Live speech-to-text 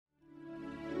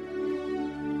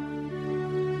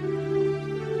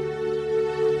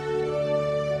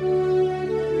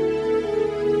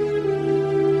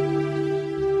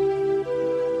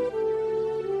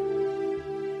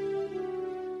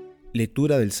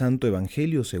Lectura del Santo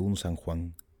Evangelio según San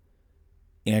Juan.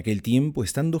 En aquel tiempo,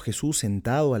 estando Jesús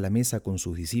sentado a la mesa con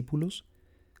sus discípulos,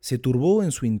 se turbó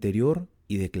en su interior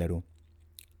y declaró: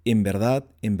 en verdad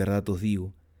os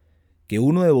digo, que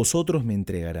uno de vosotros me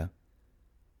entregará.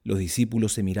 Los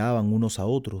discípulos se miraban unos a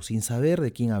otros sin saber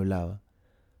de quién hablaba.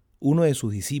 Uno de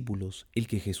sus discípulos, el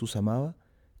que Jesús amaba,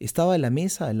 estaba a la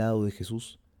mesa al lado de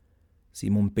Jesús.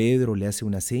 Simón Pedro le hace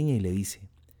una seña y le dice: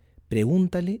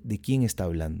 pregúntale de quién está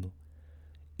hablando.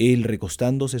 Él,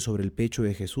 recostándose sobre el pecho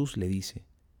de Jesús, le dice: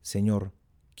 Señor,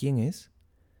 ¿quién es?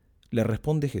 Le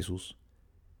responde Jesús: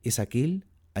 es aquel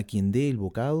a quien dé el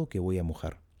bocado que voy a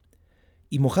mojar.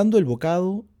 Y mojando el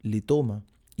bocado, le toma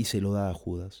y se lo da a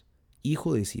Judas,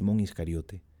 hijo de Simón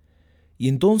Iscariote. Y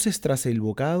entonces, tras el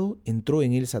bocado, entró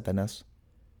en él Satanás.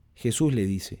 Jesús le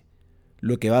dice: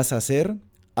 lo que vas a hacer,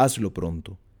 hazlo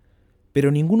pronto.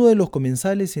 Pero ninguno de los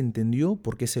comensales entendió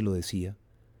por qué se lo decía.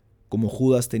 Como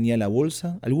Judas tenía la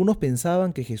bolsa, algunos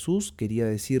pensaban que Jesús quería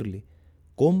decirle: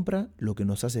 compra lo que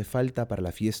nos hace falta para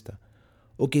la fiesta,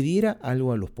 o que diera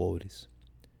algo a los pobres.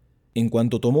 En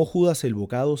cuanto tomó Judas el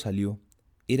bocado, salió.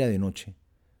 Era de noche.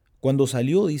 Cuando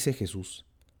salió, dice Jesús: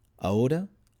 ahora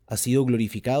ha sido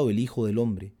glorificado el Hijo del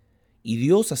Hombre, y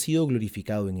Dios ha sido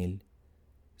glorificado en él.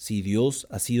 Si Dios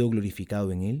ha sido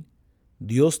glorificado en él,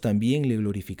 Dios también le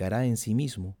glorificará en sí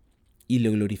mismo, y le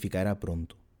glorificará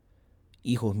pronto.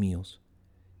 Hijos míos,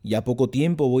 ya poco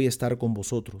tiempo voy a estar con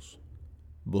vosotros.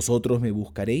 Vosotros me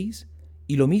buscaréis,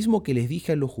 y lo mismo que les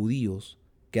dije a los judíos,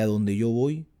 que a donde yo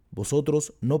voy,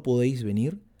 vosotros no podéis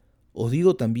venir, os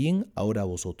digo también ahora a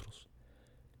vosotros.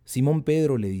 Simón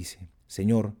Pedro le dice: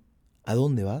 Señor, ¿a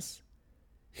dónde vas?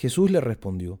 Jesús le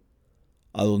respondió: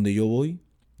 a donde yo voy,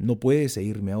 no puedes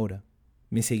seguirme ahora,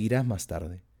 me seguirás más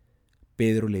tarde.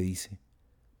 Pedro le dice: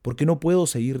 ¿por qué no puedo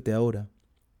seguirte ahora?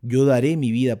 Yo daré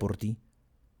mi vida por ti.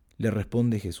 Le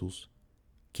responde Jesús: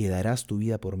 ¿que darás tu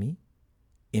vida por mí?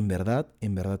 En verdad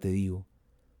te digo,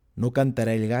 no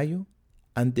cantará el gallo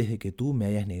antes de que tú me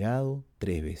hayas negado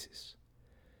 3 veces.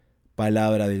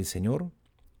 Palabra del Señor.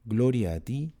 Gloria a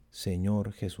ti,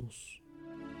 Señor Jesús.